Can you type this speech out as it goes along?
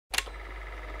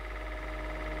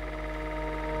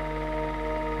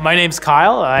My name's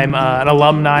Kyle. I'm an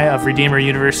alumni of Redeemer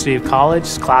University of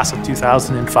College, class of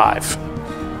 2005.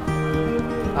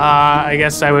 I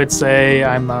guess I would say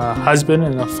I'm a husband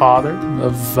and a father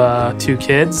of 2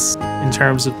 kids. In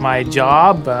terms of my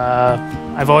job,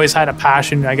 I've always had a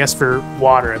passion, I guess, for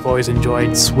water. I've always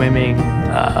enjoyed swimming.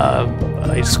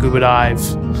 I scuba dive.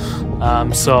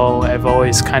 So I've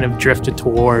always kind of drifted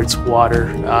towards water,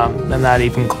 and that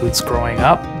even includes growing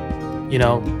up. You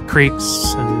know,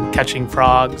 creeks and catching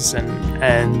frogs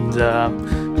and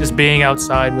just being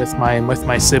outside with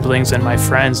my siblings and my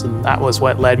friends, and that was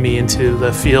what led me into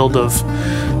the field of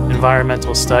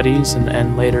environmental studies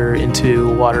and later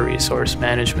into water resource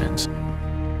management.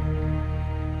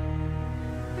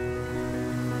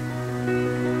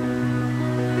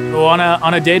 So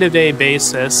on a day-to-day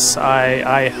basis,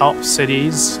 I help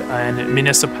cities and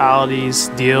municipalities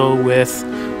deal with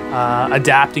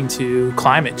adapting to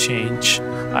climate change.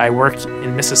 I work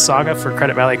in Mississauga for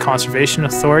Credit Valley Conservation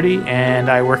Authority, and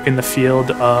I work in the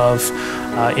field of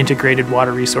integrated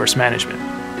water resource management.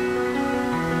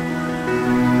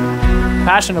 I'm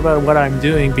passionate about what I'm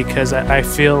doing because I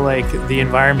feel like the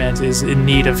environment is in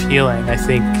need of healing. I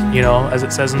think, you know, as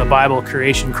it says in the Bible,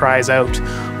 creation cries out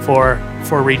for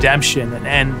redemption,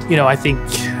 and you know, I think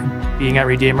being at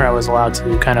Redeemer, I was allowed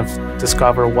to kind of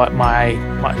discover what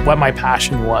my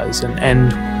passion was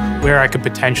and where I could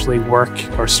potentially work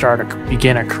or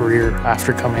begin a career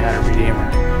after coming out of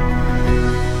Redeemer.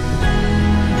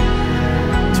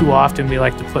 Too often we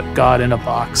like to put God in a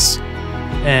box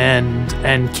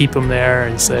and keep him there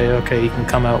and say, okay, you can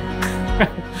come out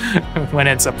when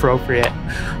it's appropriate.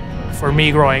 For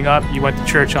me growing up, you went to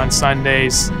church on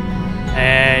Sundays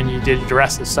and you did the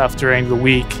rest of the stuff during the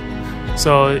week.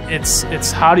 So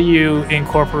it's how do you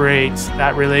incorporate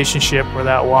that relationship or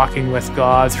that walking with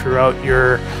God throughout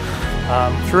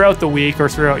the week or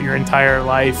throughout your entire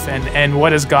life, and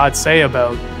what does God say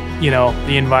about, you know,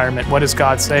 the environment? What does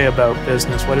God say about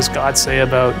business? What does God say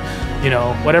about, you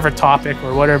know, whatever topic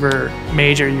or whatever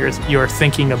major you're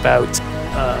thinking about?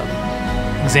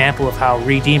 Example of how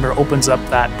Redeemer opens up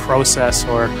that process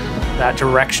or that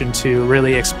direction to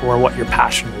really explore what you're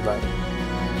passionate about.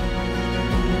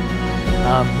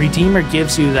 Redeemer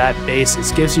gives you that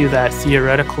basis, gives you that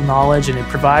theoretical knowledge, and it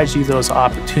provides you those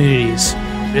opportunities.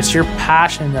 It's your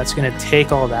passion that's going to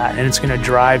take all that and it's going to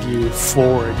drive you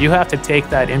forward. You have to take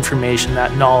that information,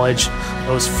 that knowledge,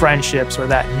 those friendships, or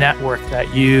that network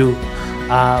that you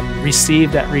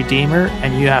received at Redeemer,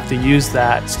 and you have to use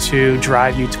that to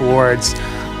drive you towards,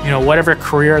 you know, whatever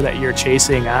career that you're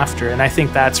chasing after. And I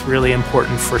think that's really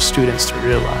important for students to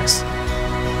realize.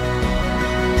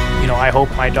 You know, I hope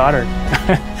my daughter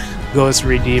goes to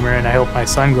Redeemer, and I hope my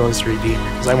son goes to Redeemer,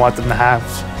 because I want them to have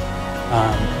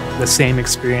the same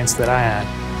experience that I had.